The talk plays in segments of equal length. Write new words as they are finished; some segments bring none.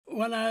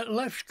when I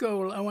left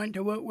school, I went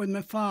to work with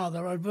my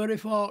father. I was very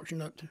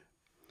fortunate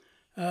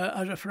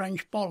as a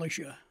French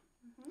polisher.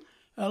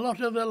 A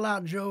lot of the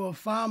lads who were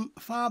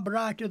far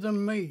brighter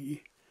than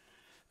me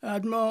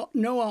had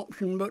no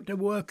option but to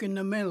work in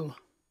the mill.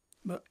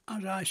 But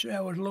as I say,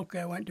 I was lucky.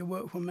 I went to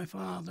work for my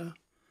father.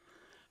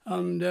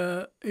 And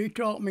he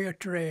taught me a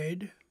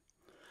trade.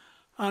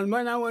 And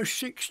when I was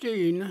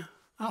 16,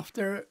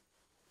 after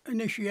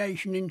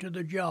initiation into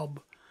the job,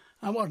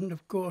 I wasn't,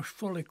 of course,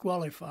 fully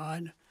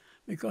qualified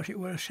because it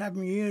was a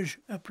 7 years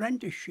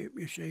apprenticeship,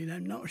 you see,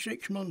 then, not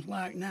 6 months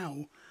like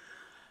now.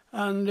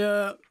 And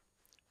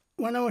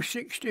when I was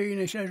 16,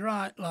 he says,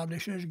 right, lad, he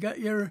says, get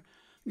your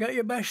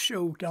best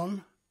suit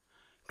on,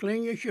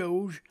 clean your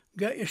shoes,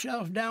 get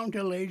yourself down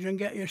to Leeds and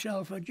get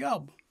yourself a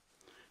job.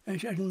 And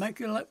he says,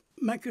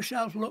 make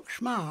yourself look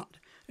smart.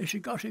 He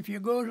said, because if you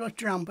go as a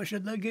tramp, I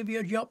said, they'll give you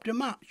a job to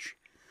match.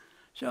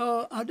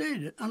 So I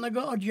did, and I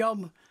got a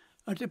job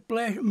at a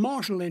place,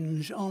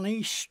 Moslin's on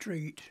East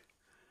Street,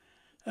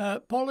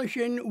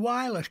 polishing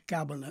wireless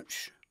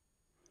cabinets.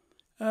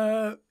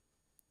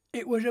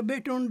 It was a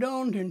bit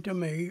undaunting to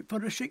me. For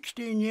a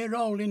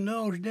 16-year-old in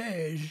those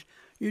days,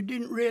 you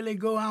didn't really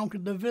go out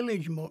of the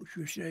village much,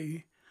 you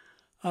see.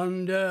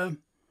 And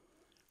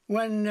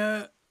when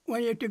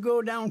you had to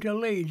go down to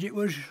Leeds, it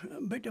was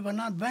a bit of an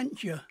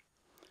adventure.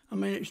 I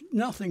mean, it's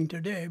nothing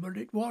today, but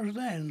it was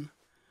then.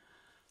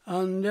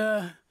 And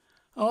I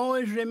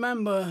always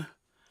remember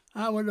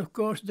I was, of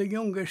course, the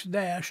youngest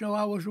there, so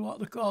I was what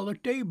they call the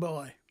tea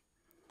boy.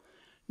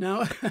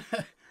 Now,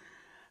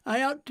 I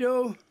had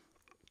to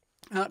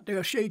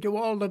see to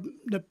all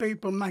the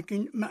people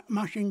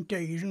mashing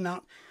teas and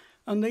that.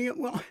 And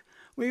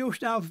we used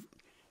to have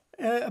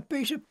a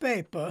piece of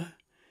paper,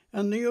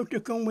 and they used to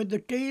come with the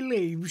tea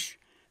leaves,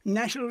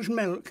 Nestle's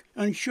milk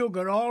and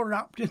sugar all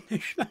wrapped in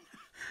this,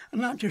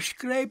 and I had to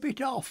scrape it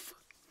off.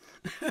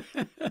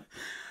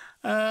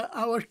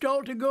 I was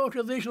told to go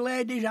to this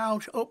lady's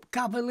house up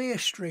Cavalier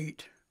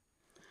Street.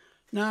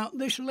 Now,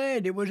 this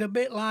lady was a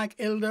bit like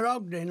Hilda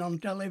Ogden on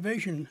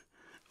television,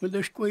 with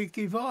a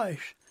squeaky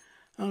voice.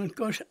 And of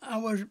course, I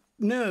was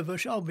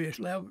nervous,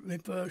 obviously, the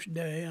first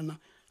day, and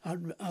I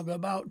had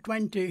about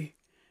 20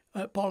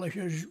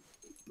 polishers'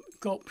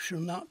 cups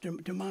and that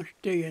to mash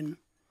tea in.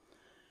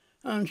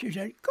 And she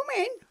said, come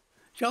in.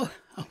 So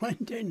I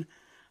went in,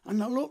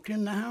 and I looked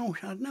in the house.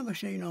 I'd never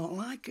seen aught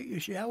like it, you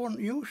see. I wasn't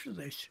used to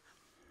this.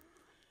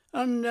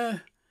 And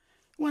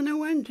when I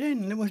went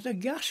in, there was a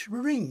gas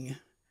ring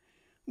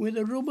with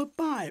a rubber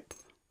pipe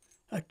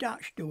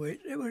attached to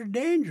it. It was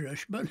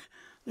dangerous, but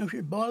she was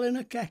boiling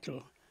a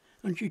kettle,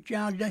 and she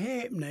charged a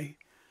halfpenny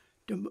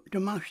to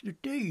mash the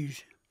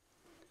teas.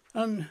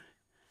 And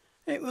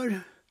it was,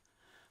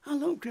 I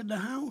looked at the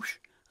house,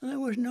 and there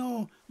was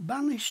no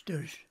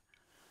banisters.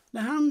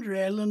 The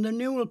handrail and the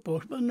newel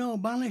post, but no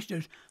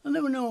banisters, and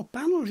there were no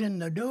panels in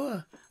the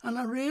door. And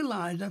I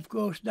realised, of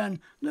course, then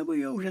they were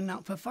using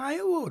that for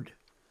firewood.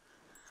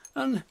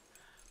 And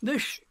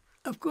this,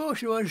 of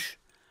course, was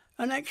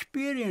an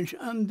experience,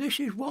 and this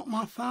is what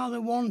my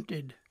father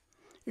wanted.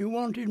 He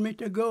wanted me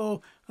to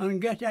go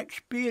and get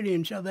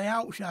experience of the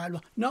outside,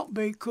 not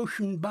be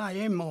cushioned by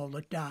him all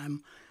the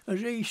time.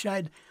 As he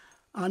said,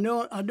 I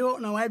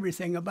don't know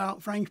everything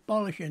about French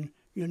polishing.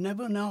 You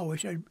never know. He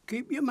said,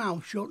 keep your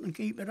mouth shut and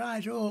keep your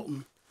eyes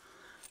open.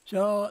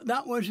 So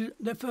that was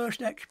the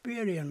first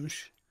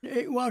experience.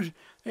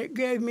 It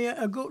gave me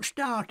a good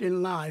start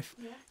in life.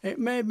 Yeah. It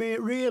made me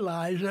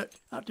realise that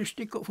I had to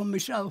stick up for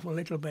myself a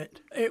little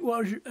bit. It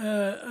was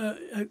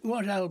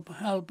help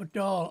at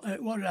all.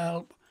 It was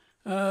help.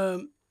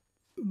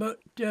 But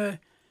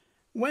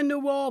when the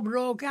war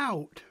broke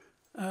out,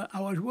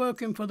 I was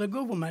working for the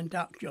government,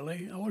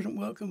 actually. I wasn't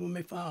working with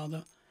my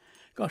father.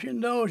 Because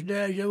in those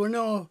days there were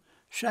no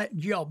set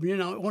job, you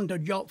know, it wasn't a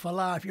job for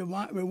life. You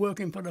might be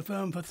working for the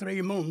firm for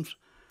 3 months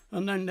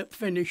and then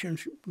finish and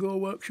go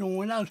work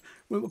somewhere else.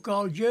 We were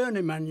called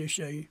journeymen, you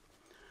see.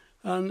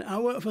 And I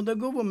worked for the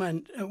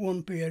government at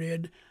one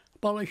period,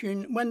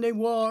 polishing, when they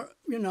were,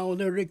 you know,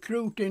 the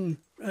recruiting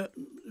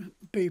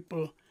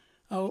people.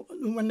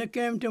 When they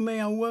came to me,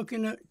 I was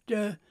working at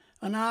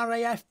an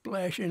RAF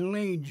place in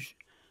Leeds,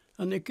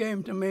 and they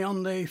came to me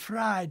on the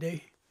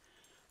Friday,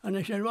 and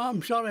they said, well,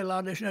 I'm sorry,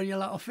 lad, they said,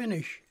 you'll have to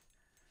finish.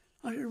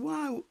 I said,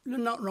 why? There's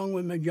not wrong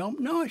with my job.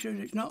 No, he says,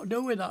 it's not to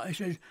do with that. He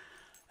says,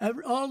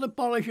 all the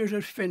polishers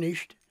has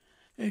finished.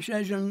 He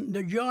says, and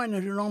the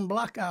joiners are on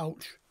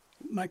blackouts,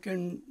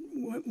 making,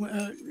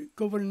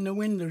 covering the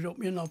windows up,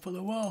 you know, for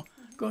the war.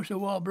 Of course, the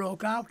war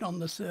broke out on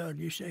the 3rd,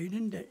 you see,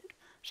 didn't it?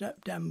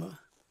 September.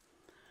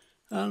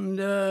 And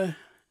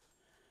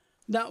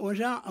that was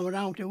that. I was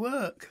out of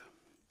work.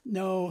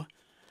 No,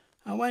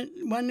 I went,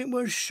 when it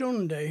was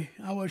Sunday,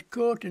 I was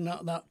courting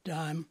at that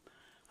time,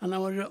 and I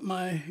was at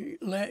my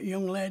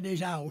young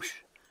lady's house.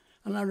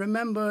 And I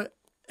remember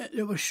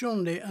it was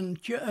Sunday,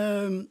 and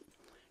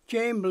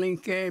Chamberlain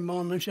came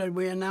on and said,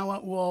 we are now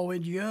at war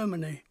with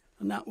Germany.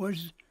 And that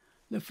was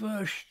the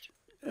first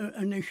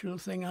initial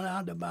thing I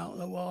had about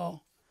the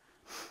war.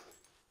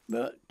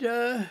 But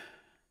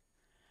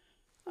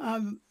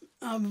I've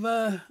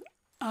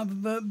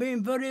I've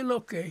been very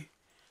lucky.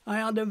 I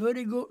had a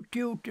very good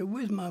tutor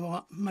with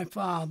my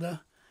father.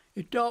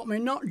 He taught me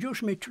not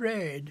just my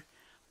trade,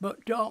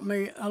 but taught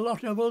me a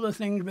lot of other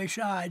things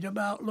besides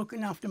about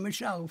looking after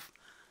myself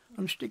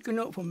and sticking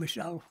up for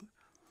myself.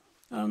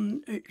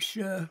 And it's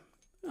seen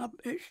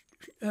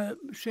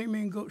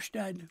me in good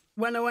stead.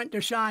 When I went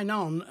to sign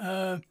on,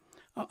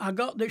 I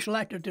got this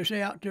letter to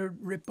say I had to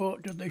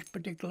report to this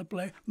particular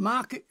place.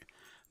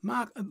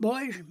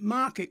 Boys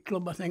Market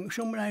Club, I think,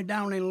 somewhere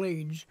down in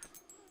Leeds.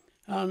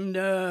 And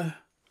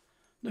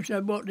they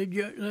said, what did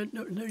you...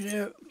 There's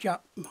a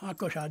chap, of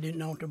course I didn't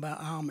know about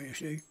army, you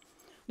see.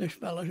 This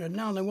fellow said,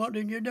 now then, what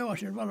did you do? I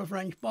said, well, a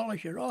French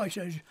polisher. Oh, he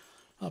says,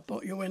 I'll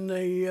put you in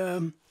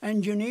the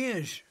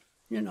engineers,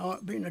 you know,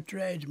 being a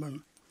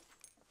tradesman.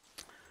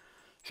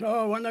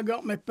 So when I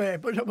got my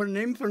papers, I was in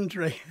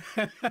infantry.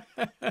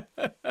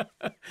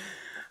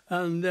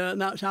 And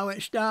that's how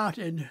it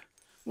started.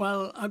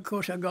 Well, of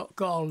course, I got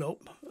called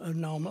up as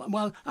normal.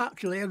 Well,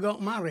 actually, I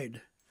got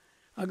married.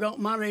 I got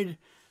married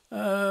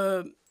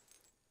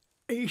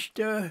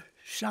Easter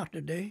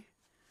Saturday,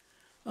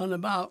 and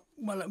about,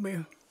 well, it'll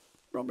be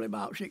probably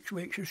about 6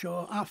 weeks or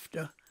so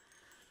after,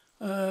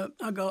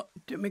 I got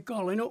me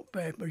calling up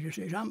papers, you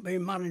see. I hadn't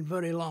been married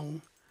very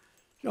long.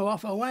 So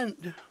off I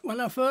went. When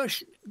I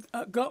first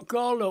got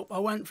called up, I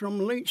went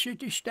from Leeds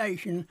City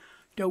Station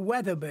to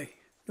Wetherby,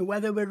 the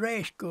Wetherby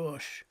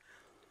Racecourse.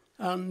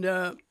 And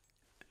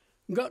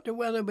got to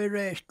Wetherby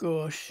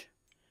Racecourse,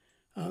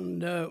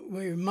 and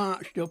we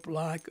marched up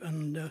like,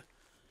 and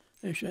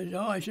they said,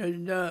 oh, I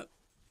said,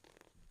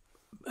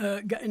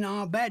 getting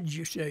our beds,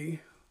 you see.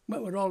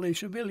 But we're all in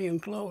civilian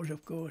clothes,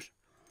 of course.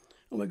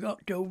 And we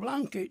got 2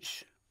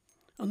 blankets,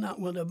 and that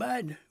was the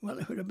bed. Well,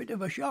 it was a bit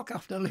of a shock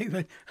after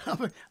leaving,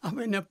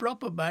 having a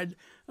proper bed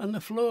on the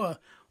floor.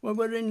 We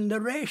were in the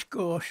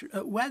racecourse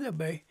at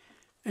Wetherby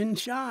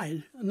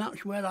inside, and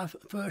that's where I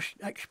first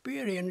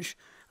experienced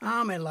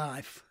army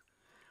life.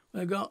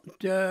 We got,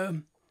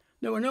 there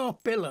were no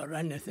pillar or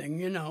anything,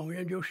 you know.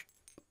 You just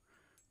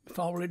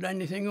folded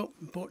anything up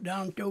and put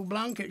down 2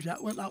 blankets.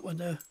 That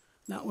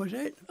was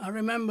it. I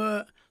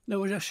remember there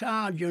was a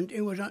sergeant.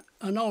 He was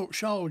an old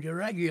soldier,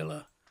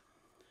 regular.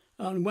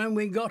 And when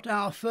we got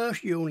our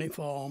first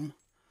uniform,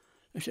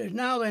 he says,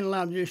 now then,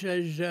 lads, he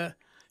says,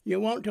 you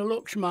want to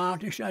look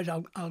smart, he says,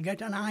 I'll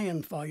get an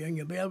iron for you, and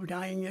you'll be able to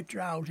iron your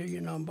trousers,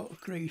 you know, but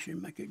crease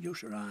and make it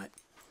just right.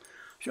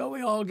 So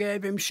we all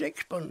gave him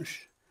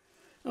 6pence,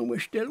 and we're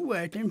still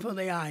waiting for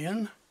the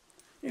iron.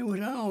 He was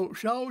an old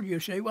soldier, you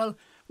see. Well,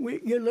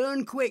 you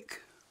learn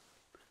quick.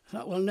 I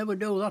thought, we'll never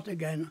do that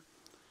again.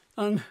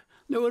 And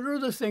there were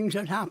other things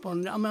that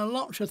happened. I mean,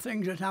 lots of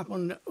things that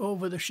happened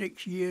over the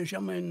 6 years. I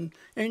mean,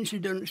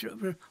 incidents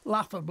that were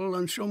laughable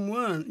and some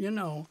weren't, you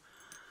know.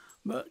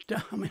 But,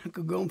 I mean, I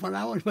could go on for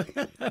hours. But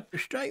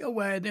straight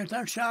away,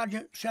 that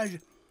sergeant says,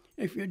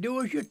 if you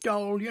do as you're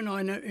told, you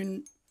know,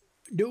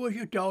 do as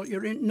you're told,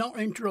 you're not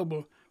in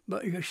trouble.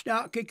 But if you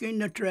start kicking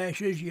the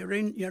traces, you're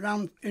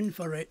in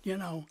for it, you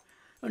know.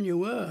 And you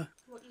were.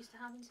 What used to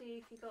happen to you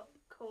if you got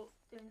caught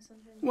doing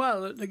something?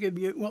 Well, they give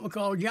you what we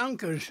call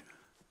jankers.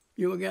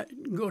 You would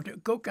go to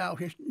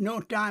cookhouse, no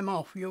time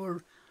off. You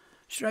were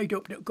straight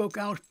up to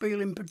cookhouse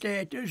peeling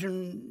potatoes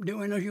and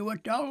doing as you were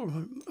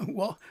told,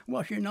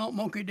 washing out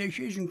monkey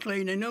dishes and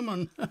cleaning them.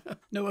 And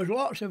there was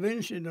lots of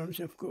incidents,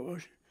 of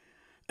course.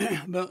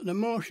 But the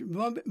most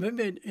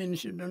vivid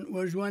incident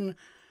was when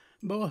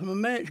both my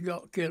mates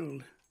got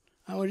killed.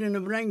 I was in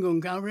a Bren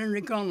gun car in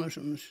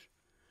reconnaissance,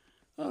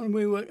 and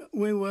we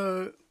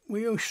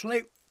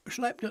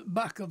slept at the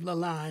back of the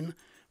line.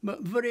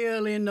 But very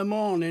early in the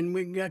morning,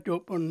 we'd get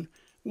up and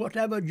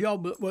whatever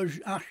job that was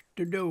asked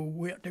to do,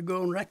 we had to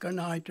go and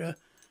reconnoitre.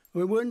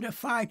 We weren't a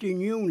fighting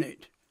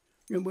unit.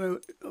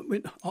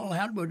 All I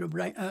had was a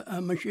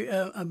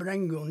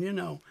Bren gun, you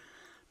know.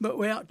 But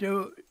we had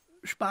to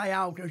spy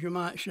out, as you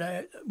might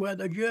say, where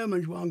the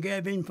Germans were and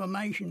gave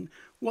information,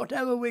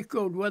 whatever we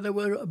could, whether it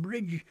were a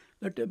bridge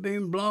that had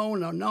been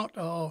blown or not,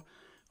 or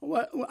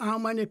how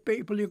many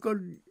people you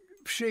could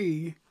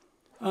see.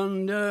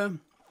 And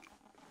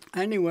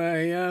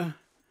anyway,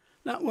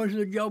 that was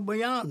the job we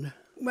had.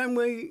 When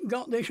we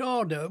got this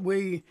order,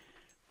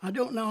 I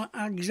don't know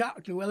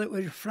exactly whether it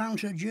was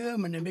France or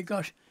Germany,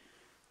 because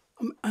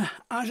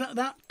as at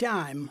that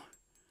time,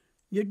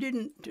 you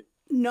didn't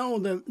know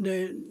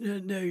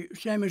the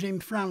same as in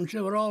France.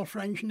 They were all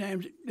French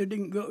names. They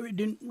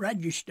didn't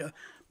register,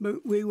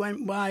 but we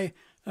went by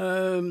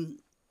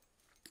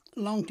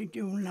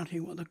longitude,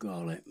 nothing, what they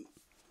call it.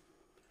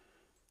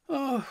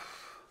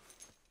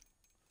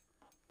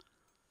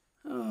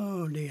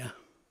 Oh dear.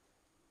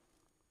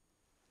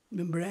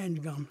 My brain's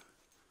gone.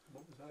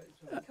 What was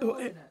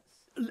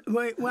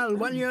that? Well,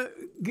 when you're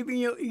giving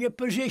your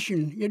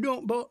position, you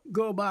don't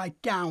go by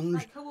towns.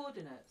 Like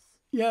coordinates?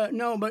 Yeah,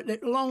 no, but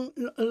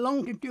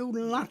longitude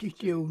and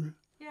latitude.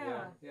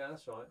 Yeah,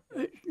 that's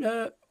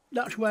right.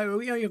 That's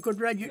where you could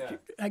register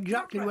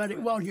exactly where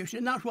it was, you see,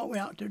 and that's what we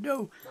had to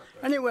do.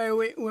 Anyway,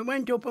 we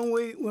went up and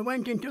we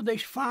went into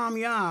this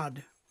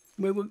farmyard.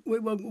 We were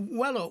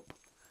well up,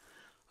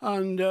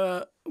 and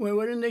we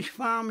were in this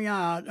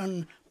farmyard,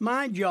 and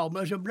my job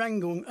as a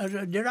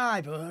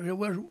driver,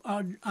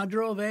 I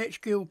drove a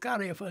HQ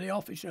carrier for the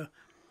officer,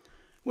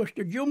 was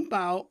to jump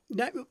out,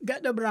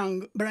 get the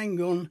Bren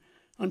gun,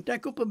 and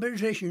take up a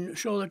position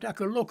so that I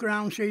could look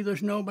around, see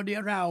there's nobody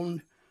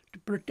around to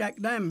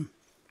protect them.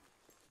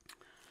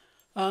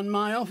 And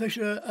my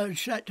officer had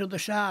said to the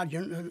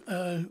sergeant,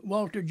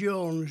 Walter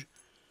Jones,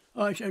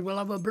 I said, we'll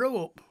have a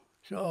brew up.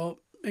 So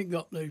he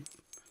got the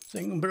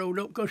thing brewed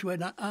up, because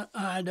I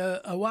had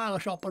a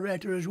wireless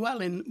operator as well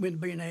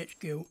with being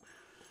HQ.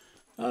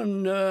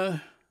 And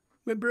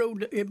he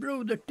brewed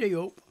the tea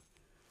up,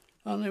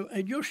 and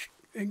he just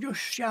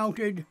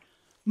shouted,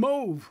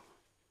 move.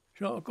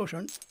 So of course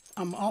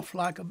I'm off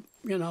like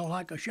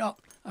a shot.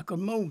 I could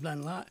move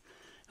then, like.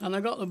 And I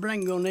got the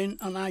Bren gun in,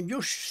 and I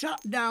just sat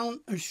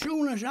down. As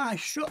soon as I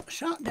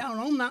sat down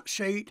on that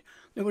seat,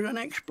 there was an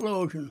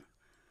explosion,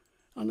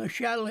 and a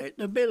shell hit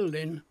the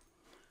building,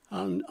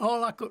 and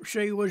all I could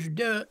see was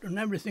dirt and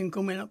everything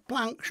coming up,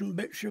 planks and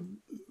bits of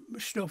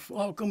stuff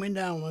all coming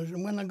down us.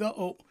 And when I got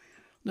up,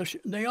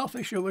 the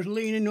officer was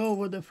leaning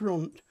over the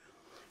front,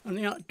 and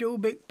he had 2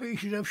 big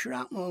pieces of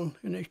shrapnel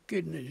in his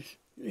kidneys,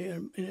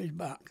 in his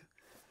back.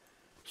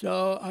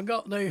 So I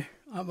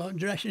was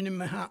dressing in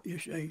my hat, you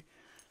see.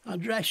 I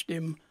dressed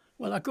him.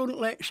 Well, I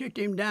couldn't sit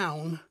him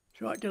down,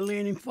 so I had to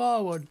lean him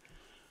forward.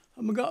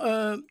 And we got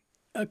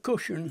a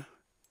cushion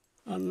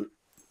and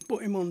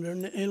put him under,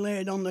 and he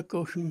laid on the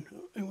cushion.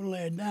 He was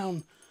laid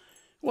down.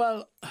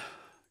 Well,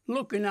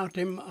 looking at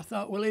him, I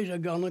thought, well, he's a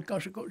goner,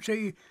 because I could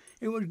see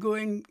he was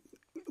going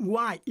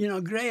white,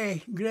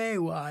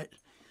 grey-white.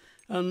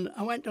 And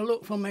I went to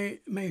look for my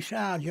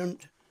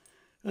sergeant,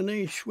 and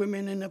he's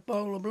swimming in a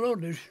pool of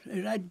blood. His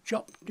head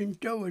chopped in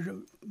two, as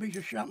a piece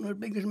of shrapnel as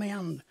big as my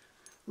hand.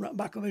 Right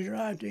back of his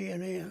right ear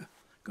here.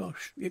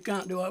 Because you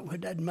can't do it with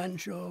dead men,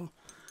 so.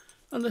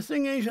 And the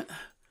thing is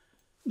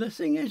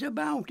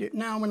about it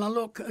now, when I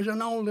look as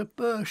an older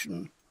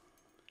person,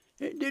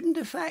 it didn't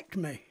affect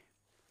me.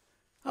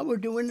 I was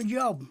doing the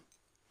job.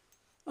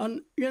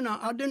 And,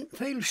 I didn't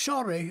feel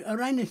sorry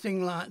or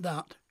anything like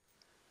that.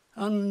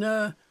 And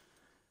as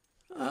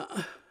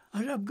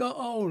I've got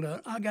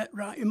older, I get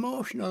right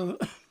emotional.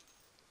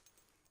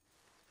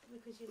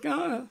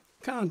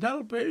 Can't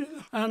help it.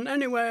 And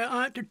anyway,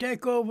 I had to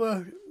take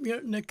over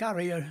the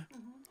carrier.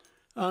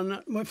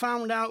 And we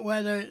found out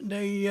where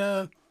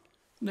the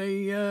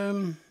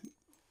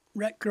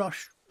Red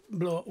Cross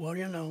bloke was,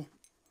 And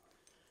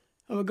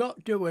we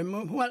got to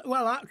him.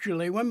 Well,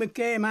 actually, when we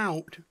came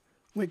out,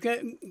 we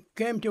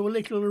came to a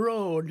little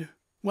road.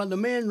 Well, the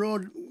main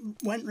road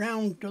went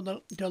round to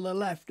the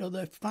left of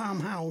the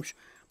farmhouse,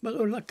 but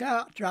there was a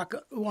cart track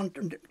that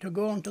wanted to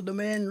go onto the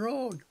main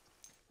road.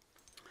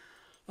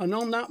 And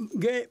on that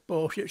gate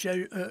post, it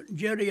said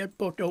Jerry had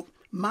put up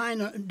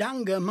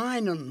Danger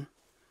Minen.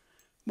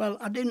 Well,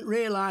 I didn't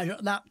realise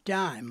at that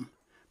time,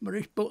 but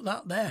he's put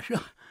that there.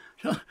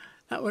 So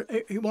that was,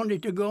 he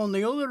wanted to go on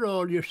the other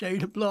road, you see,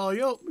 to blow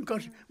you up,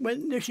 because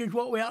this is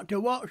what we had to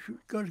watch,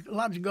 because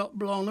lads got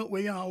blown up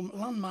with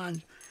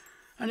landmines.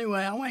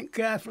 Anyway, I went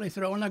carefully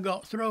through, and I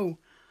got through.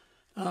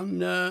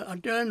 And I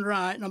turned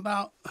right, and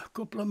about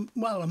a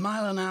mile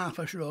and a half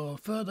or so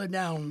further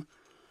down,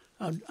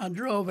 I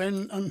drove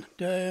in, and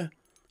the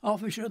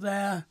officer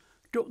there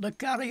took the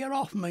carrier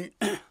off me.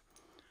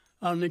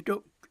 And he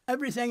took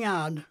everything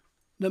I had,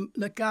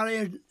 the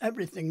carrier,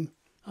 everything,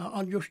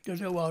 just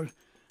as it was.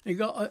 I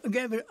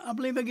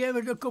believe he gave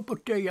us a cup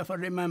of tea, if I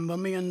remember,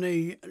 me and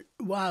the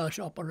wireless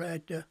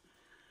operator.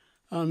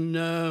 And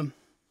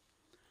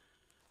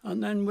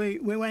then we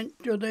went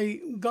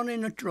got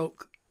in a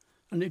truck,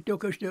 and he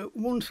took us to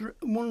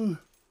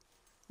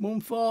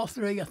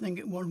 143, I think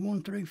it was,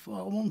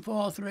 134,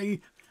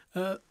 143,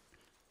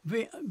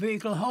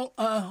 vehicle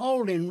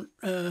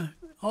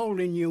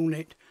holding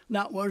unit.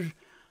 That was,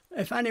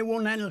 if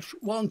anyone else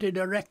wanted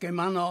a wrecking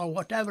man or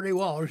whatever he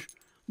was,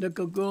 they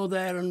could go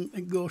there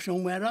and go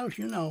somewhere else,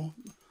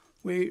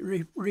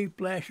 We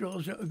replaced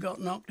those that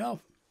got knocked off.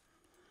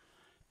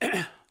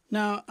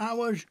 Now, I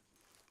was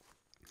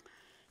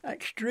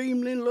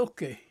extremely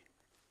lucky.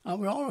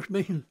 I've always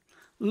been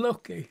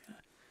lucky,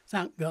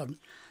 thank God.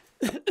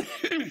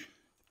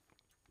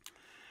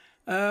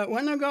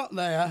 When I got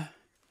there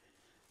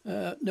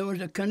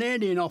was a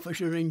Canadian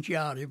officer in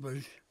charge of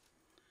us,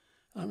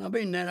 and I've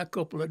been there a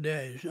couple of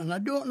days, and I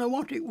don't know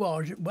what it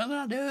was, whether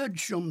I'd heard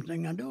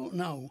something, I don't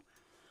know,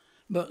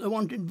 but they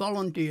wanted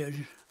volunteers.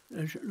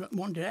 They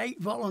wanted 8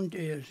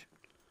 volunteers.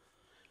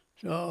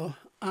 So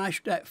I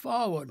stepped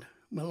forward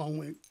along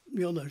with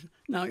the others.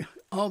 Now,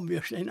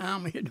 obviously in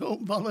army you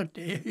don't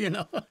volunteer,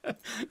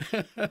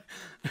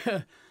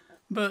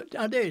 But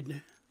I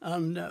did,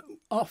 and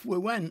off we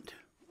went.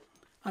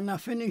 And I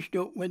finished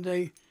up with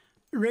the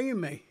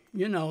REME,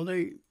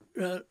 the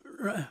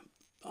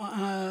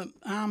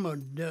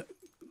armoured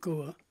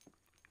corps.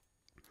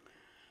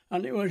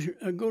 And it was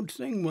a good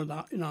thing with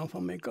that,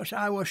 for me, because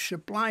I was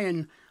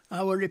repairing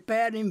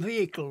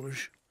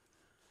vehicles.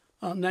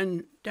 and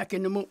then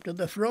taking them up to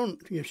the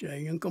front, you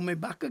see, and coming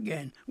back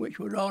again, which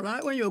was all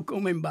right when you're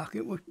coming back.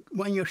 It was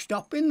when you're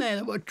stopping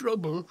there was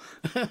trouble,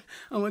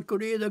 and we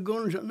could hear the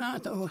guns at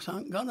night. Oh,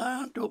 thank God I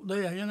aren't up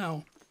there, you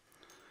know.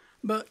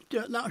 But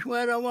that's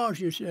where I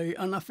was, you see,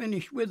 and I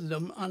finished with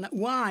them. And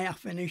why I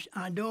finished,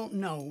 I don't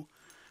know,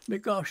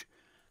 because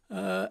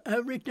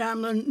every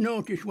time the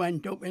notice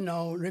went up, you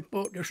know,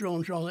 report to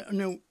so-and-so, I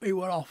knew he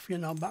were off, you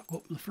know, back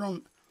up the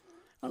front.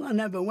 And I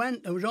never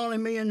went. There was only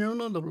me and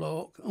another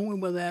bloke, and we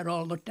were there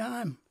all the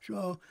time.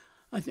 So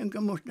I think I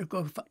must have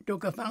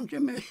took a fancy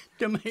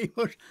to me.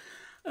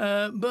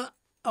 But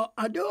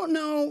I don't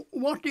know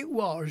what it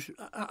was.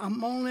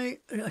 I'm only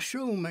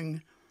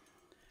assuming.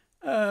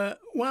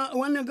 Well,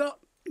 when I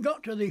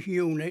got to this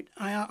unit,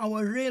 I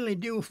was really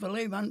due for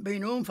leave. I hadn't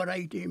been home for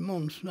 18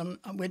 months, and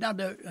we'd had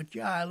a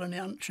child, and I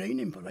hadn't seen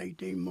him for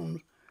 18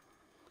 months.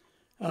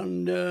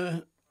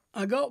 And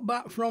I got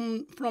back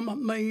from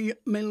my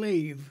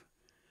leave,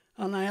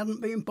 and I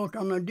hadn't been put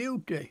on a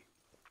duty.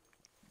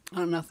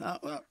 And I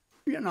thought, well,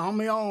 you know,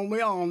 we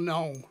all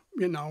know,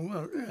 you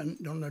know, I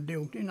hadn't done a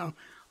duty. You know,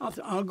 I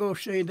thought I'll go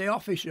see the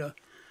officer,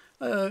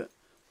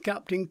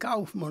 Captain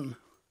Kaufman.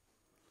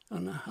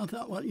 And I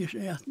thought, well, you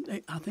see, I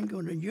think it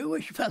was a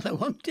Jewish fellow,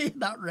 wasn't he, at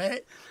that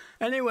rate?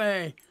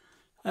 Anyway,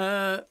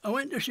 I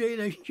went to see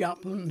this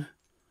chap, and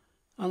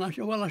I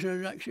said, well, I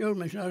said, excuse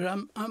me, I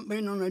haven't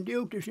been on a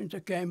duty since I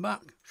came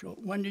back. So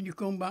when did you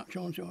come back?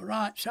 So,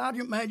 right,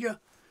 Sergeant Major,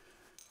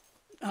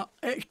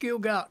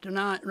 HQ guard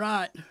tonight,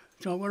 right.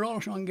 So we're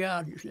also on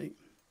guard, you see.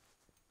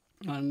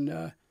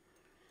 And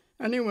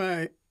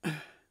anyway,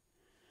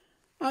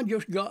 I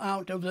just got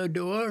out of the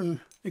door,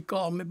 and he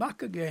called me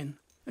back again.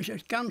 He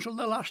says, cancel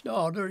the last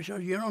order. He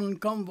says, you're on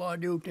convoy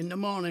duty in the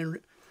morning,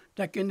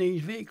 taking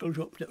these vehicles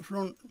up to the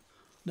front.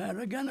 There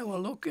again, I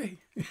was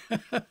lucky.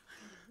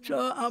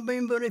 So I've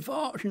been very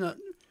fortunate,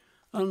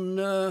 and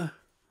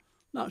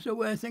that's the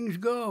way things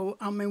go.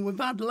 I mean, we've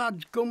had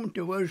lads come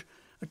to us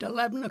at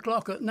 11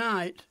 o'clock at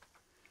night,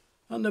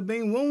 and they've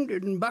been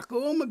wounded and back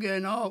home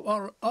again,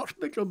 or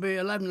hospital be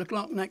 11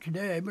 o'clock next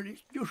day, but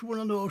it's just one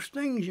of those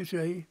things, you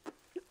see.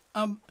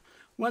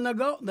 When I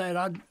got there,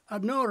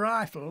 I'd no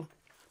rifle,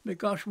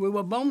 because we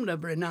were bombed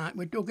every night.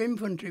 We took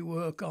infantry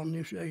work on,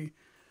 you see.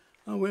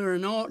 And we were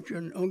in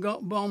Orchard and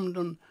got bombed,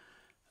 and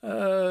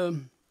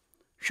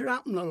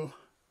shrapnel.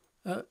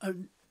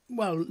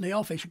 Well, the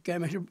officer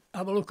came and said,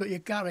 have a look at your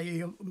carrier,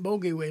 your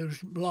buggy wheel's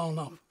blown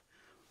off.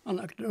 And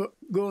I had to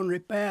go and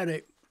repair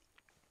it.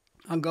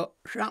 I got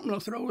shrapnel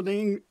through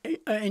the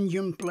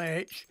engine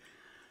plates,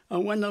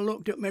 and when I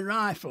looked at my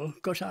rifle,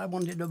 because I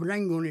wanted a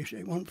Bren gun, you see,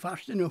 it wasn't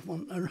fast enough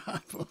on a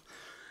rifle.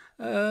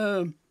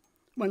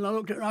 When I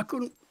looked at it, I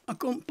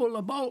couldn't pull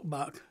the bolt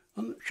back,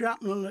 and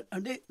shrapnel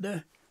had hit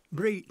the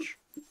breech.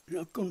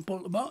 I couldn't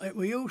pull the bolt, it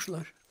was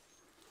useless.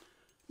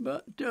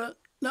 But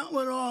that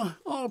was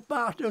all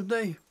part of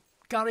the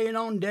carrying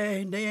on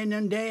day in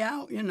and day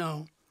out, you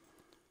know.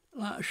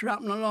 Like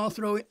shrapnel all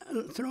through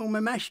my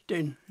mess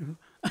tin.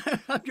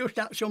 I just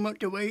had so much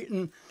to eat,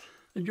 and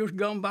I just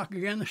gone back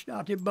again. I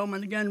started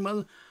bombing again.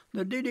 Well,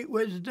 they did it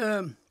with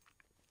the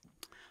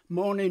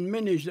morning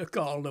minis, they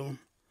called them.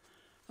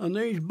 And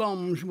these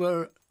bombs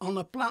were on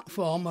a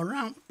platform, a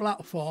ramp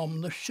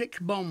platform. There's 6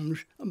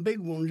 bombs, and big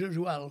ones as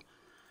well.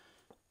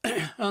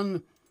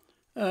 And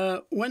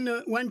when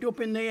they went up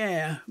in the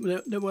air,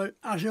 they were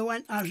as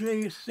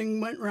the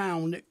thing went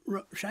round, it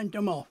sent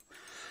them off.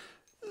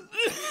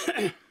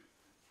 And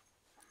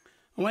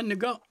when they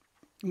got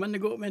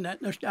up in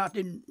that, they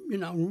started, you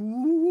know,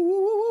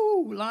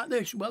 woo, like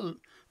this. Well,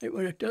 it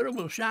was a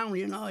terrible sound,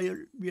 you know.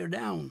 You're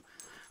down,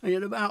 and you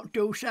had about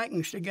 2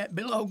 seconds to get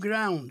below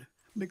ground,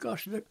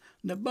 because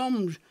the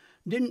bombs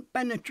didn't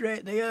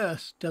penetrate the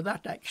earth to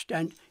that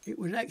extent. It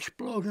was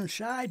exploding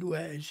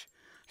sideways.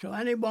 So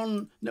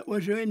anyone that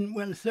was in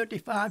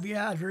 35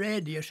 yards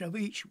radius of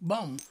each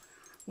bomb,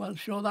 well,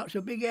 so that's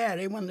a big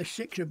area when there's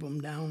 6 of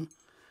them down.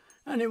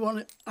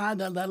 Anyone,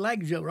 either their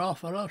legs are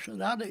off or else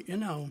had had it, you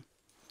know.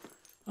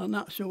 And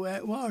that's the way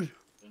it was.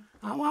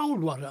 How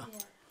old was I? Yeah.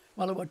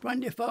 Well, I was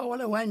 24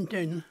 when I went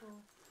in,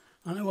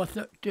 and I was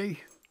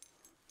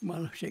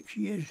 6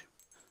 years,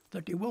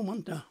 31,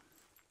 wasn't I?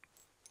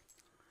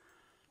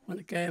 When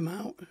I came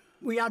out.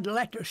 We had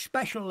letters,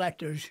 special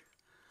letters,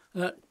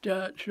 that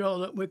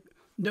so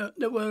that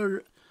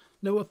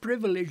there were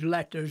privilege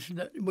letters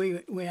that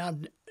we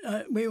had.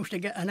 We used to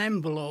get an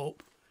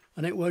envelope,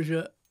 and it was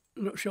a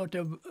sort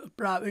of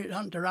private. You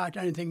hadn't to write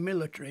anything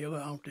military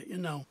about it, you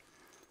know.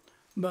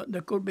 But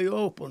they could be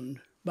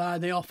opened by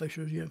the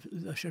officers if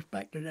they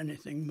suspected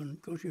anything, but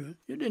of course you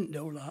didn't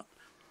do that.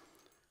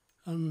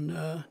 And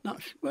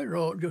that's we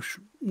wrote just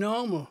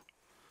normal,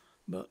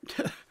 but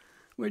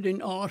we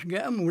didn't always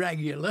get them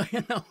regular,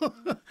 you know.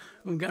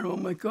 We get them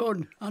when we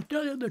could. I'll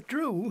tell you the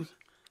truth,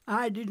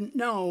 I didn't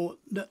know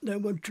that they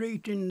were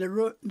treating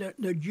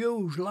the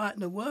Jews like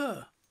they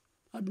were.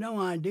 I had no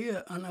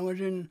idea, and I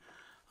was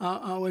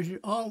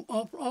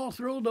all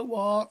through the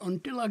war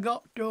until I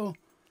got to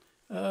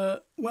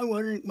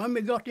when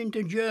we got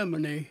into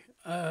Germany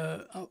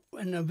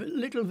in a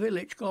little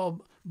village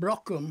called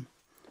Brockham,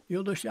 the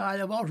other side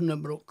of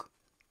Osnabrück.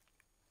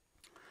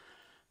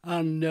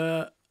 And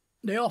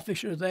the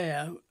officer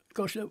there,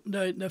 because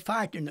the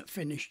fighting had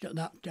finished at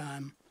that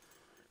time,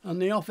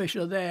 and the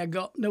officer there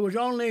there was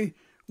only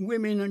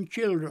women and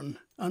children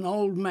and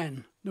old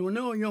men. There were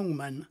no young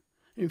men.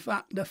 In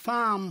fact, the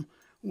farm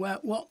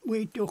what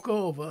we took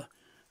over,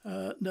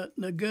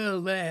 the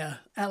girl there,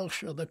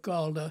 Elsa they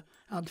called her,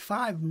 had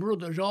 5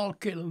 brothers all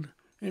killed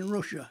in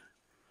Russia.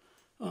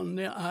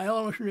 And I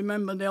always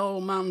remember the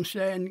old man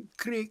saying,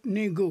 "Creek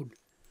no good."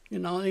 You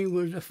know, he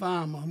was a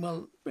farmer.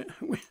 Well,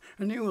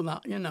 I knew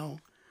that, you know.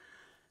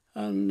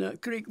 And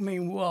creek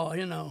mean war,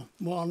 you know,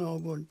 war no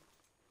good.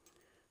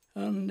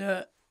 And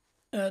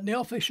the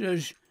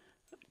officers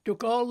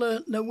took all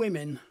the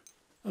women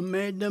and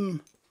made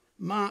them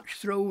march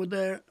through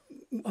their,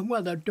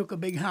 well, they took a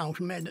big house,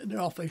 made it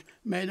their office,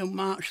 made them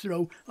march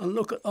through and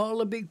look at all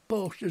the big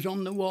posters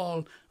on the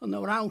wall, and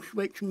there were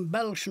Auschwitz and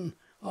Belsen,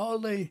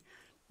 all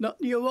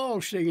you've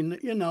all seen,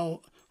 you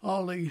know,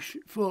 all these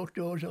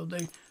photos of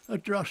the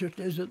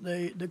atrocities that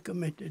they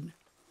committed.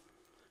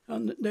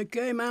 And they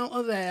came out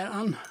of there,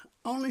 and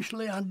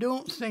honestly, I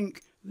don't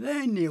think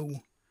they knew.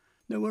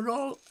 They were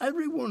all,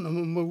 every one of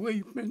them were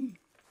weeping.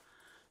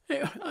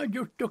 I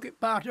just took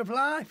it part of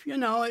life, you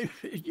know,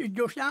 it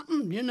just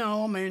happened, you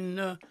know. I mean,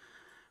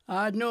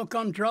 I had no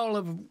control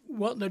of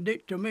what they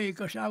did to me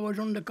because I was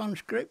under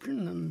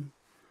conscription, and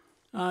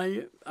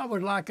I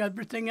was like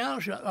everything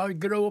else. I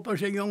grew up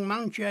as a young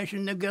man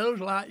chasing the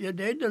girls like you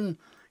did, and,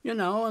 you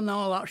know, and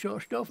all that sort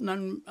of stuff. And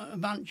then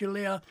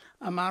eventually I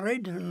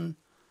married, and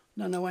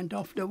then I went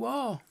off to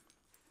war.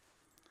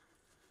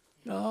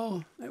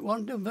 So it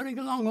wasn't a very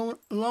long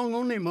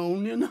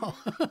honeymoon, you know.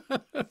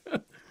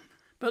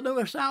 But there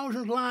were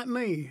thousands like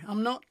me.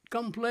 I'm not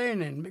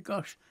complaining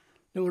because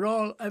they were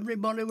all,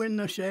 everybody were in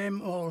the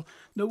same hole.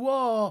 The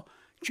war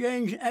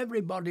changed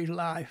everybody's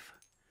life,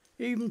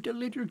 even to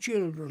little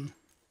children.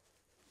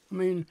 I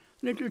mean,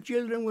 little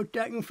children were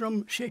taken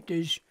from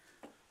cities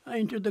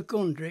into the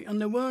country,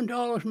 and they weren't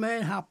always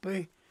made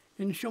happy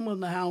in some of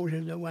the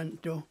houses they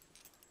went to.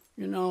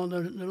 You know,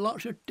 there's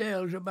lots of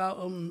tales about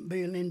them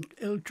being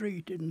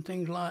ill-treated and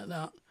things like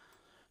that.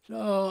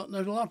 So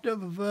there's a lot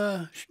of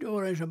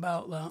stories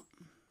about that.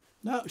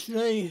 That's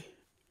the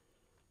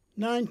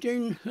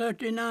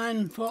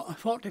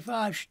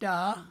 1939-45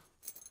 Star.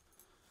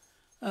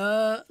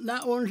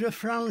 That one's a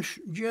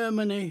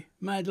France-Germany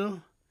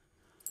medal.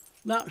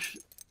 That's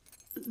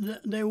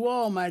the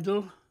war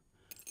medal,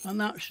 and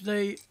that's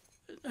the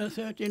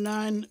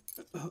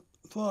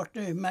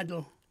 39-40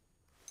 medal.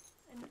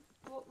 And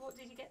what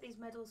did you get these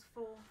medals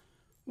for?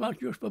 Well,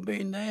 just for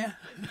being there.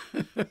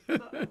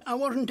 I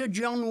wasn't a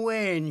John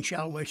Wayne,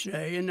 shall we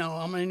say, you know.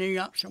 I mean, he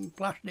had some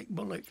plastic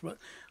bullets, but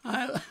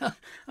I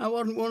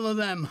wasn't one of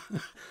them.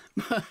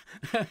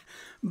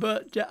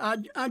 But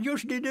I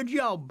just did a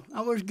job.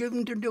 I was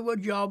given to do a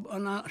job,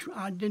 and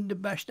I did the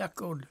best I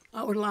could.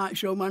 I was like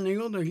so many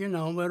others, you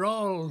know. We're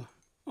all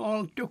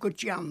took a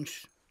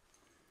chance,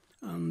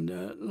 and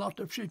a lot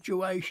of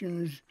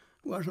situations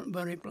wasn't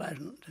very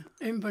pleasant.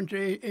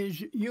 Infantry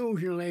is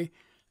usually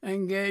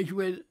engaged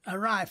with a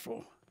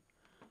rifle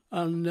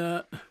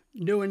and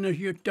doing as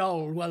you're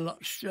told. Well,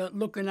 that's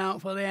looking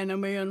out for the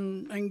enemy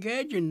and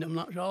engaging them,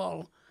 that's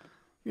all.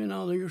 You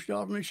know, they're just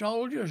ordinary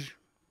soldiers.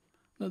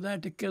 They're there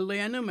to kill the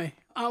enemy.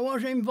 I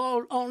was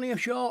involved only a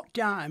short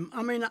time.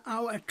 I mean, I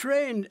was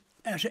trained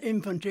as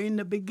infantry in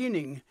the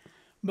beginning,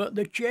 but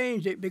they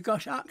changed it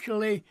because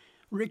actually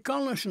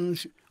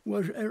reconnaissance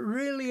was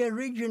really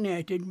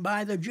originated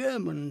by the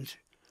Germans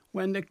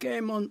when they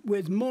came on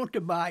with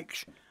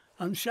motorbikes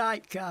and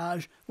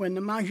sidecars when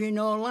the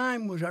Maginot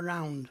Line was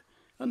around,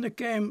 and they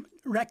came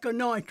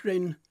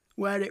reconnoitring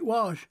where it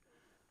was.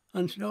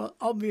 And so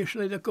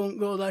obviously they couldn't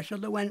go there, so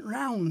they went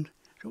round.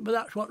 So, but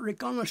that's what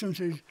reconnaissance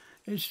is.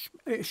 It's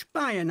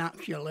spying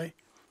actually.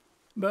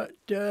 But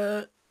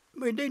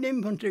we did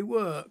infantry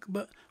work.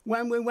 But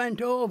when we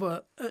went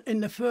over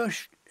in the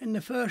first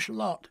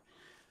lot,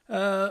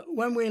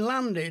 when we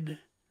landed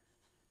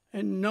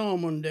in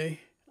Normandy,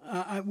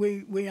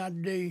 we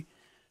had the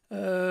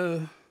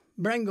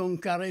Bren gun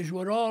carriers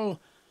were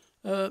all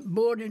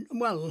boarded,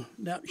 well,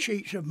 that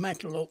sheets of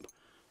metal up,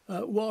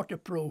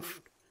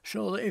 waterproofed,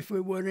 so that if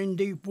we were in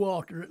deep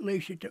water, at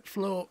least it'd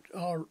float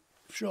or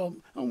so.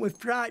 And we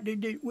tried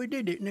it, we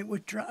did it, and we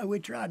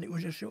tried. It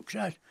was a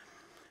success.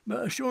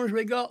 But as soon as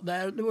we got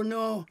there were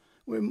no.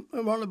 We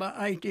were on about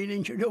 18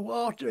 inches of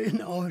water, you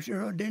know,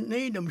 so I didn't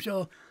need them.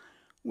 So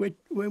we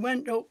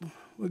went up,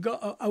 we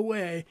got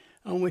away,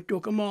 and we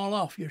took them all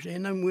off, you see,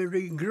 and then we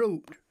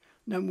regrouped.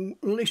 Then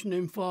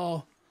listening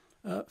for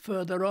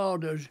further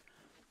orders.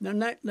 The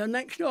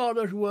next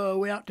orders were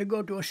we had to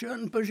go to a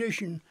certain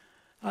position.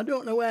 I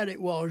don't know where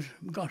it was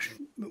because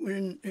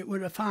it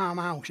was a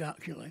farmhouse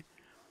actually.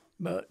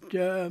 But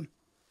I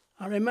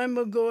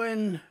remember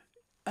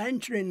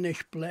entering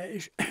this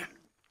place,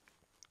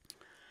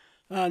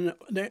 and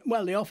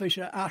the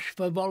officer asked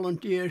for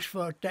volunteers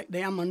for take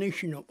the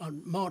ammunition up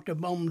and mortar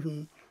bombs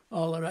and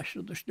all the rest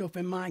of the stuff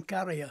in my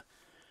carrier.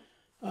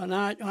 And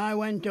I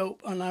went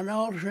up, and I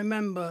always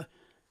remember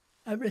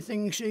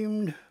everything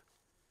seemed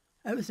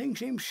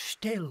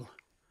still.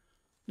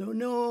 There were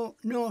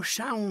no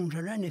sounds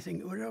or anything.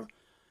 It was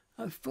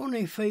a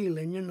funny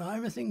feeling, you know.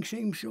 Everything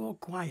seemed so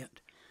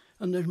quiet.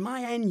 And there's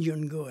my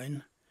engine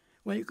going.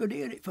 Well, you could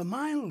hear it for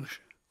miles.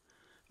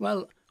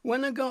 Well,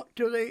 when I got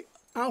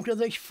out of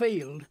this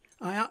field,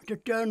 I had to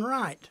turn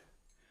right.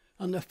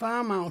 And the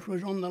farmhouse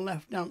was on the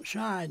left-hand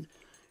side.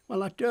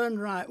 Well, I turned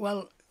right.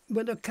 Well,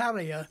 with a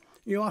carrier,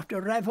 you have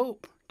to rev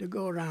up to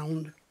go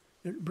round.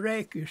 The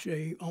brake, you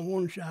see, on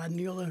one side and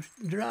the other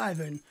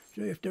driving.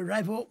 So you have to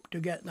rev up to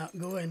get that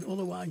going,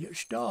 otherwise you'd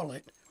stall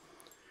it.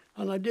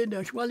 And I did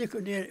this. Well, you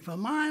could hear it for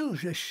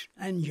miles, this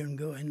engine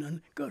going.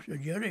 And of course the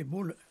jury,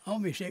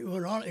 obviously it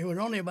was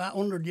only about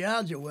 100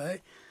 yards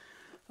away.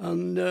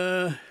 And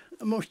I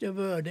must have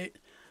heard it.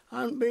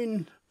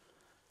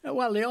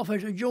 Well, the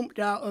officer jumped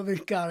out of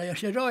his carrier.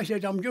 He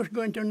says, I'm just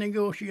going to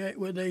negotiate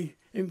with the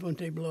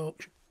infantry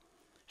blokes.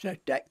 He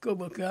said, take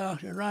cover, Carr.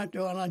 I said, right,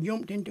 and I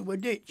jumped into a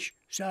ditch.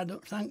 So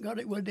thank God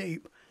it was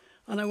deep.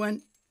 And I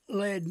went,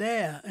 laid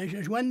there. He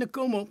says, when they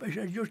come up, he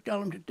says, just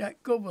tell them to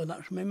take cover.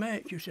 That's my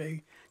mate, you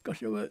see, because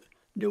they were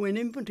doing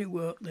infantry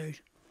work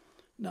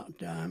that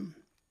time.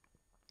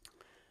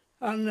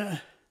 And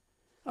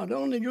I'd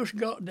only just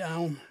got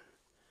down,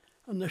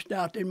 and they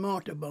started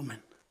mortar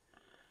bombing.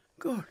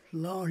 Good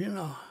Lord, you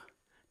know,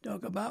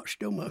 talk about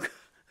stomach.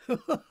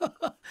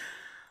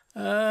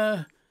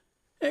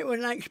 It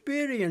was an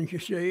experience, you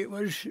see. It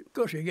was, of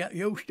course, you get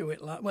used to it.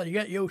 You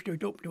get used to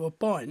it up to a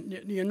point.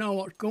 You know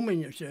what's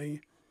coming, you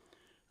see.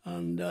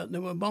 And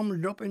there were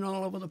bombs dropping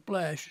all over the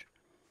place.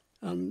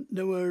 And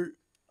there were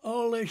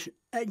all these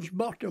edge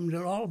bottoms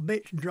and all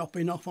bits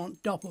dropping off on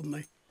top of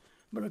me.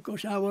 But, of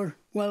course, I was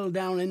well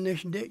down in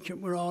this ditch.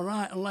 It were all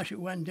right, unless it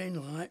went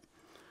in, like.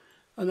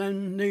 And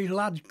then these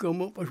lads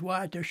come up as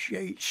white as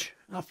sheets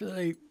after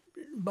the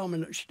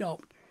bombing had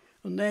stopped.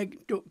 And they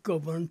took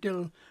cover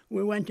until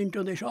we went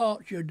into this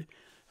orchard.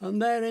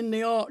 And there in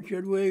the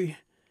orchard we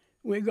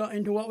got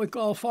into what we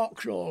call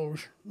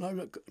foxholes. There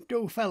were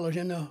two fellas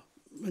in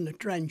the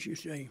trench, you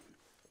see.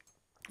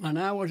 And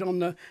I was on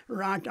the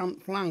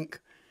right-hand flank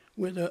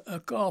with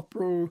a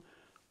Corporal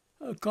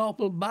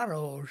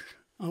Barrows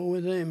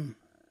with him.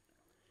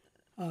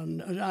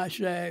 And as I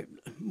say,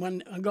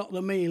 when I got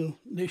the meal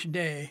this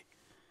day,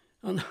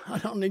 and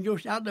I'd only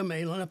just had the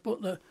meal, and I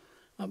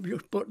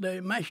just put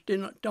the mesh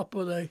tin at top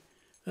of the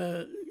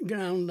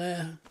ground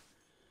there,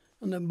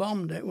 and they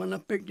bombed it. When I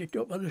picked it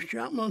up, I had a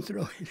shrapnel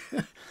through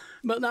it.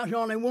 But that's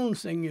only one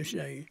thing, you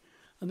see.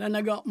 And then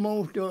I got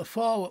moved to a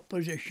forward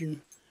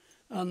position,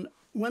 and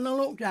when I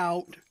looked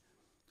out,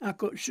 I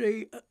could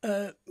see,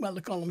 well,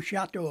 they call them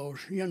chateaux,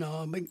 you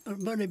know, a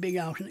very big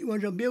house, and it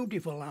was a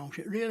beautiful house,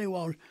 it really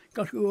was,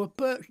 because we were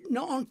perched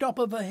not on top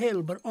of a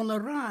hill, but on a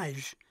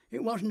rise.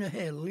 It wasn't a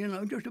hill, you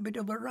know, just a bit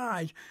of a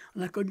rise,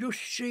 and I could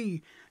just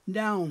see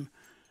down,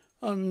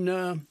 and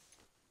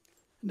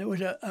there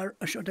was a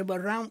sort of a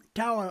round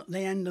tower at the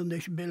end of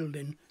this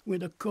building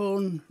with a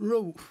cone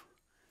roof.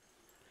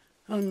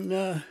 And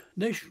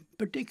this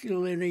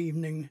particular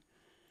evening,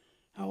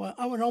 I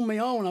was on my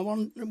own, I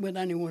wasn't with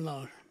anyone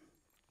else.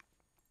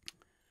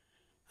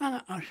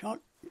 And I saw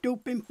two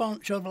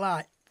pinpoints of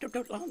light.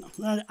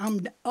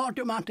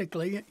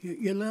 Automatically,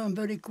 you learn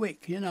very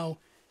quick, you know,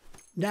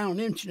 down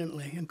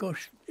instantly. Of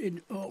course,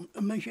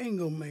 a machine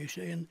gun, you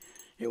see, and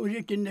it was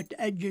hitting the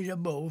edges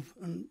above,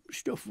 and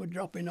stuff was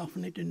dropping off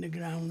and hitting the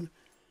ground.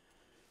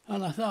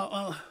 And I thought,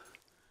 well,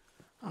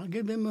 I'll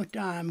give him a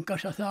time,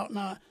 because I thought,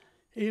 now,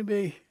 he'll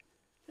be...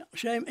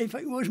 Same, if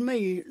it was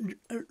me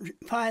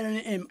firing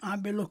at him,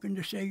 I'd be looking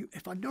to see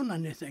if I'd done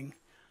anything.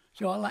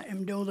 So I let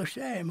him do the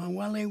same, and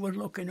while he was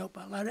looking up,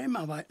 I let him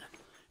have it.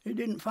 He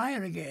didn't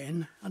fire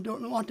again. I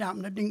don't know what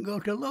happened, I didn't go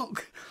to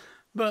look.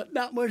 But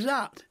that was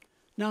that.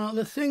 Now,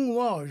 the thing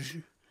was,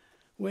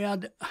 we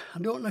had, I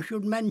don't know if I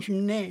should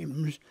mention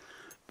names,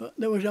 but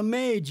there was a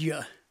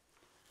major.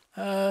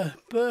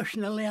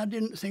 Personally, I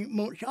didn't think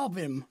much of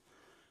him,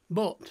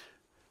 but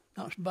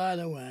that's by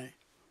the way.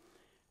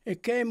 He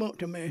came up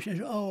to me and says,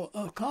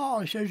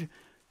 Carl, he says,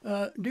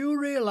 do you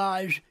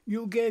realise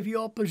you gave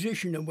your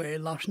position away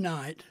last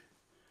night?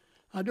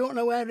 I don't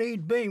know where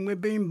he'd been.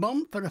 We'd been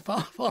bombed for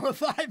 4 or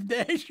 5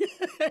 days.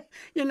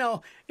 You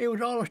know, he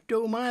was almost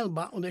 2 miles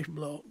back with this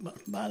bloke, but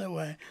by the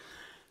way.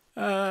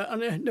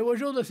 And there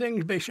was other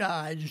things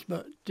besides,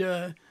 but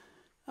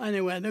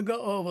anyway, they got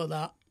over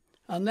that.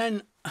 And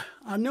then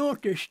I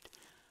noticed,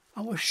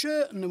 I was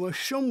certain there was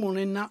someone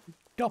in that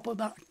top of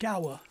that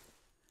tower.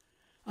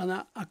 And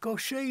I could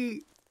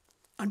see,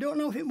 I don't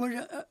know if it was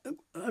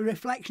a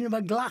reflection of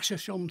a glass or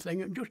something,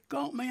 it just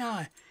caught my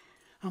eye.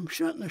 I'm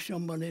certain there's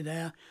somebody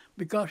there,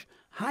 because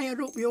higher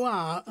up you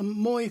are, and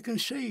more you can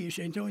see, you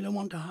see, until you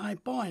want a high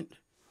point.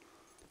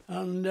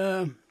 And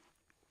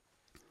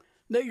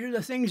these are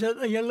the things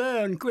that you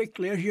learn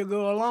quickly as you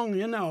go along,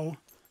 you know.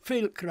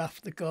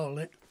 Fieldcraft, they call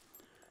it.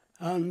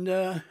 And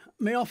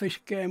my office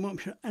came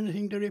up, said,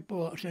 anything to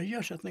report? I said,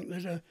 yes, I think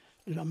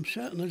I'm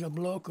certain there's a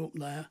bloke up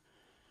there.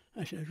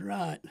 I said,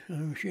 right, so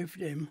I shift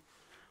him.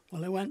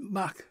 Well, I went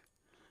back,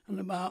 and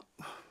about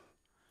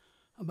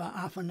about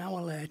half an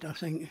hour later, I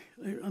think,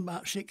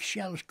 about 6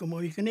 shells come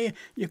over. You can hear,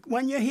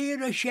 when you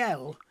hear a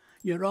shell,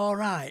 you're all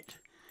right.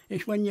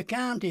 It's when you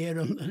can't hear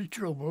them that's the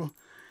trouble.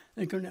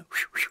 They can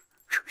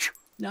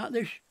like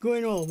this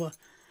going over,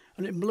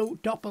 and it blew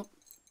top of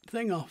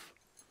thing off,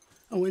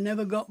 and we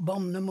never got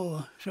bombed no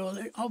more. So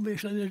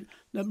obviously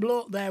the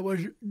bloke there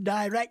was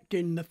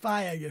directing the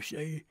fire, you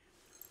see.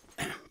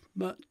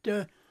 But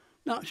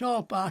that's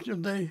all part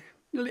of the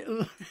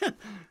little,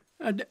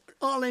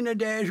 all in a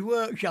day's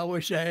work, shall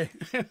we say.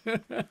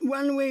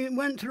 When we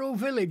went through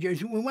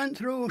villages, we went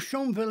through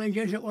some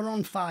villages that were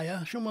on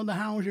fire. Some of the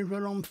houses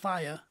were on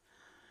fire.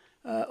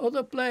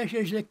 Other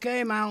places, they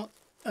came out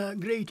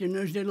greeting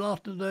us, did a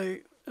lot of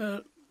the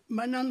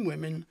men and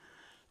women,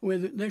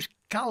 with this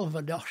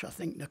Calvados, I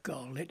think they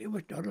called it. It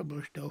was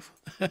terrible stuff.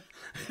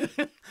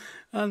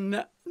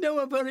 And they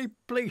were very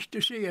pleased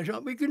to see us.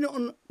 We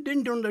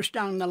didn't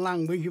understand the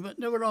language, but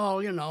they were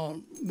all, you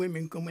know,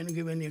 women coming and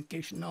giving you a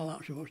kiss and all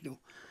that sort of stuff.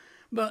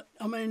 But,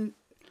 I mean,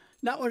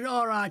 that was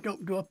all right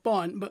up to a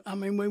point, but, I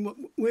mean,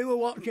 we were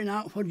watching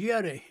out for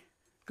Jerry,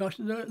 because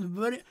they're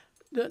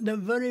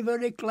very,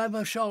 very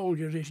clever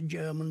soldiers, these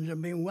Germans,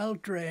 have been well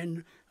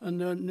trained, and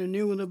they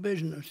knew the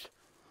business.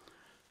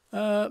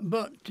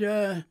 But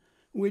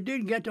we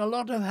did get a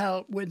lot of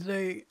help with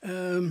the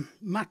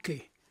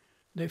Maquis,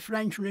 the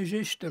French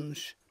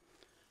resistance.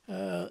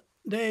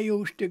 They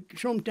used to,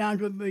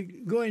 sometimes we'd be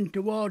going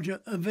towards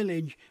a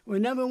village. We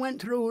never went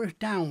through the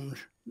towns.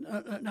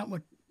 That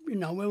was, you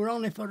know, we were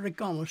only for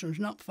reconnaissance,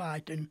 not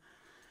fighting.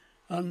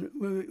 And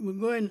we were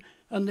going,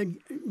 and the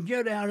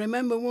Jerry, I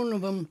remember one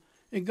of them,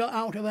 he got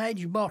out of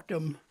Edge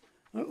Bottom.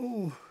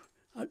 Oh,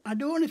 I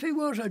don't know if he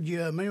was a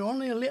German,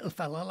 only a little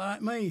fella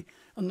like me,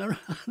 and they're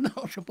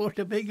not supposed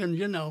to be guns,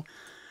 you know.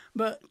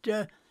 But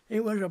he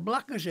was as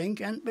black as ink,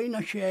 hadn't been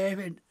a shave,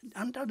 he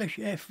hadn't had a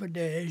shave for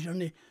days,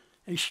 and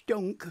he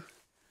stunk.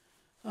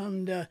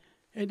 And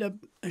he had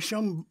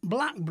some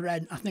black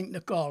bread, I think they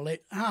call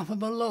it, half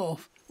of a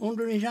loaf,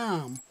 under his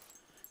arm.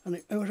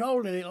 And he was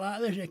holding it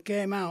like this, it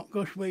came out,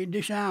 because we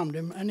disarmed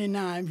him, any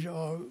knives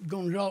or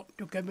guns, all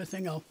took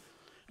everything off.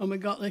 And we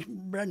got this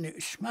bread, and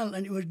it smelled,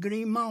 and it was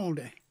green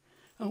mouldy.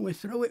 And we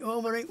threw it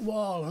over the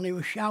wall, and he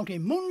was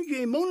shouting,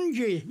 "Mungie,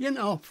 Mungie," you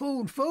know,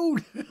 food,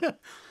 food.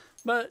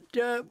 But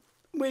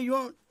we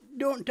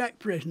don't take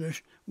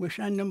prisoners. We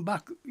send them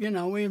back, you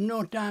know, we have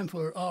no time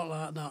for all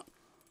like that.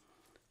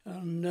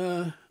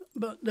 And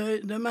but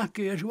the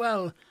Maquis as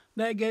well,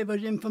 they gave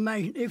us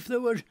information. If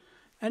there was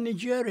any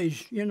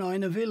juries, you know,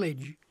 in a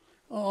village,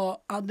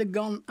 or had they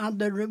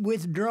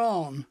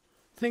withdrawn,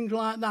 things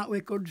like that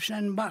we could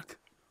send back.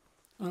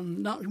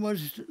 And that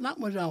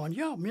was our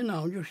job, you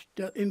know, just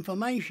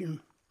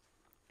information.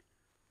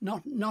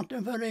 Not a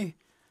very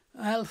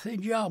healthy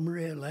job,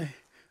 really.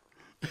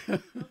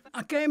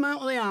 I came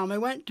out of the army,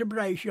 went to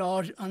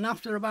Brayshaw's, and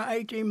after about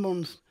 18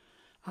 months,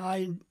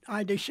 I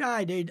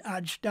decided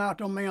I'd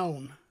start on my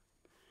own.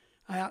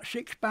 I had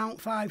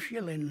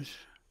 £6.05,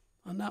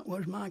 and that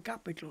was my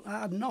capital.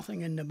 I had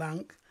nothing in the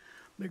bank,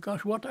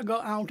 because what I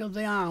got out of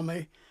the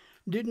army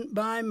didn't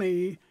buy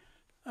me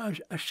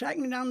a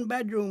second-hand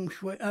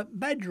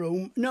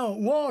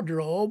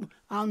wardrobe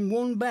and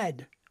one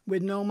bed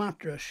with no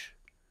mattress.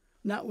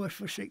 That was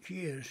for 6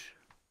 years.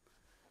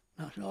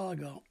 That's all I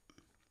got.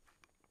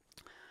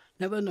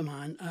 Never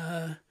mind.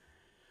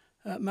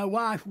 My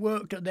wife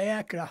worked at the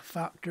aircraft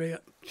factory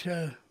up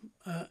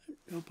at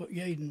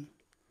Yeadon.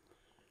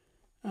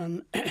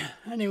 And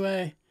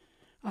anyway,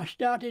 I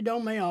started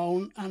on my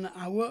own, and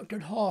I worked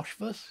at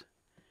Horsforth.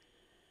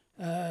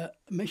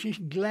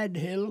 Mrs.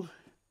 Gledhill,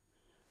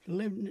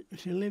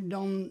 she lived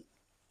on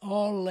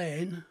Hall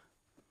Lane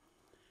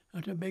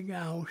at a big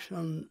house,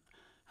 and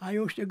I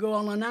used to go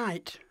on a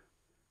night,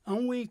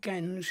 on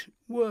weekends,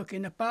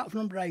 working apart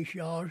from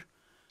Brayshaw's,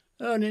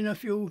 earning a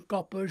few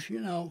coppers,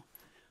 you know.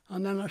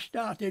 And then I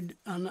started,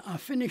 and I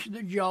finished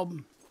the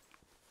job.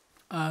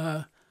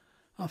 I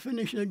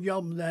finished the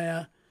job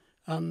there,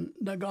 and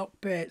they got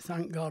paid,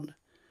 thank God.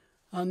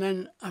 And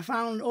then I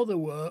found other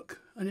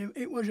work, and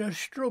it was a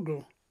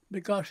struggle,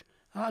 because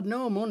I had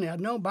no money, I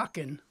had no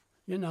backing.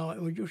 You know,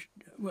 it was just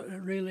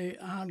really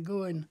hard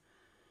going.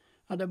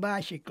 I had a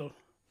bicycle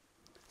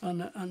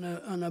and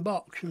a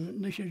box,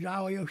 and this is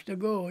how I used to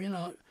go, you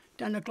know,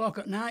 10 o'clock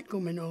at night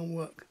coming home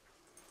work.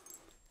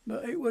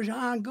 But it was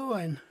hard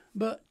going.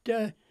 But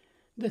the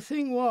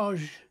thing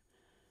was,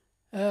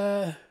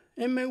 in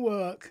my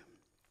work,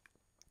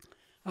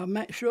 I've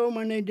met so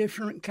many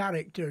different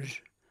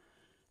characters,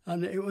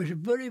 and it was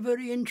very,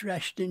 very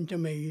interesting to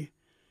me.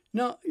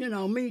 Not, you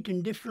know,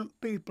 meeting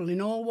different people in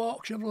all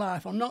walks of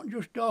life. I'm not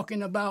just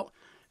talking about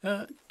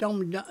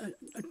Tom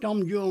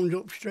Jones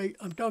up street.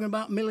 I'm talking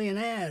about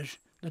millionaires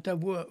that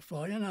I've worked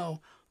for, you know.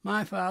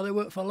 My father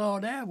worked for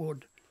Lord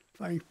Airwood,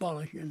 French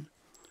polishing.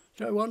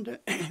 So he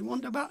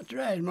wanted about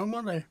trade, my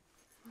mother.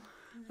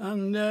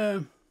 And,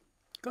 of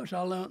course,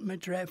 I learnt my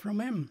trade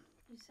from him.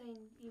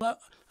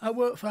 I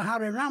worked for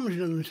Harry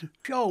Ramsden's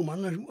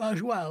showman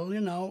as well,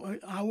 you know.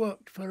 I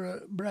worked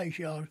for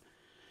Brayshaw's.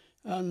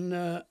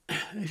 And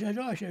he said,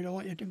 oh, I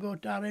want you to go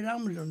to Harry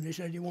Ramsden's. He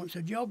said he wants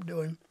a job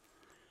doing.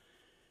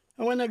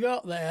 And when I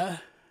got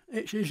there,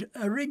 it's his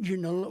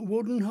original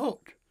wooden hut.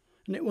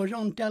 And it was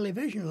on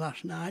television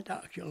last night,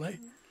 actually.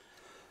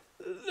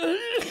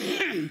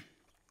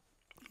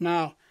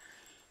 Now,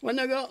 when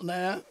I got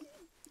there,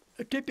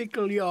 a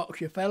typical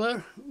Yorkshire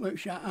fella,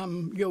 which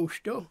I'm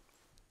used to.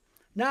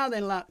 Now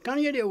then, lad, can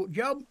you do a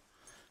job?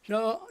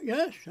 So,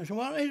 yes. I said,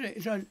 what is it?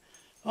 He said,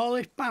 all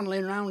this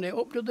panelling round it,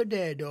 up to the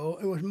dado,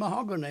 it was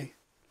mahogany,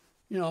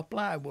 you know,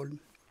 plywood.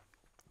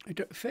 It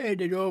had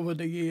faded over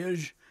the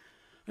years.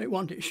 It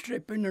wanted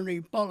stripping and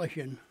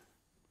repolishing.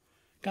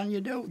 Can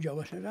you do a job?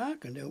 I said, I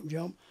can do a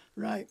job.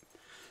 Right.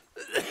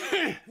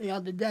 He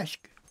had the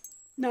desk.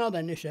 Now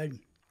then, he said,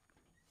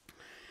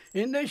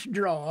 in this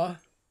drawer,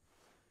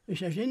 he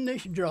says, in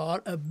this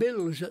drawer are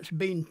bills that's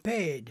been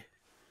paid.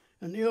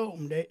 And he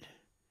opened it,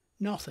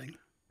 nothing.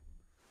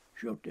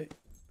 Shut it.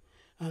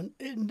 And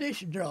in this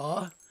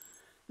drawer,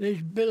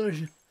 there's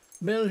bills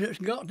that's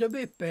got to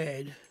be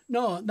paid.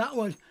 No, that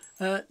was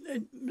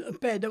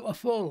paid that were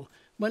full.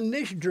 When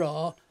this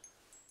drawer,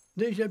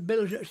 these are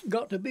bills that's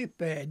got to be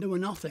paid. There were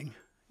nothing,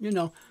 you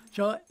know.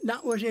 So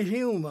that was his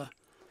humour.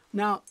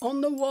 Now,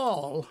 on the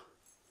wall,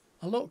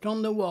 I looked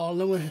on the wall,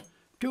 there was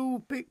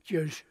 2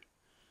 pictures.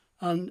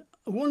 And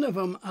one of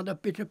them had a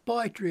bit of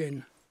poetry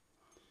in.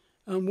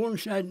 And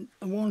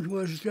one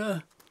was,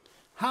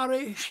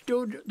 Harry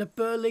stood at the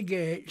pearly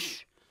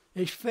gates.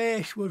 His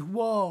face was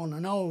worn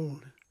and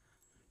old.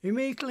 He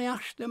meekly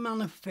asked the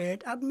man of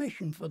fate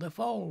admission for the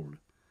fold.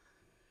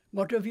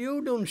 What have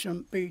you done,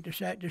 St. Peter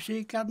said, to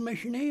seek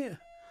admission here?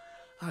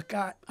 I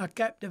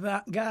kept a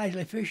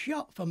Geisley fish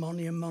shop for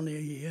money and money a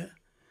year.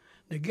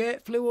 The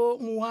gate flew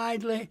open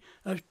widely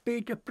as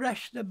Peter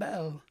pressed the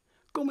bell.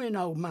 Come in,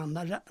 old man,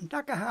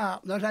 take a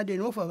harp, there's had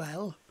enough of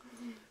hell.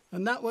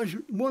 And that was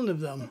one of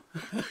them.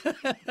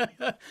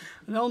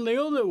 And on the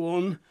other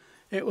one,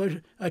 it was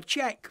a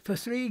cheque for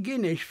 3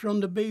 guineas from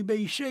the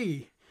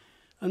BBC.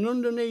 And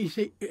underneath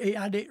it, he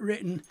had it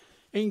written,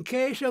 in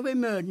case of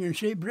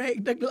emergency,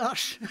 break the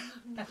glass.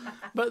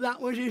 But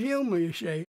that was his humour, you see.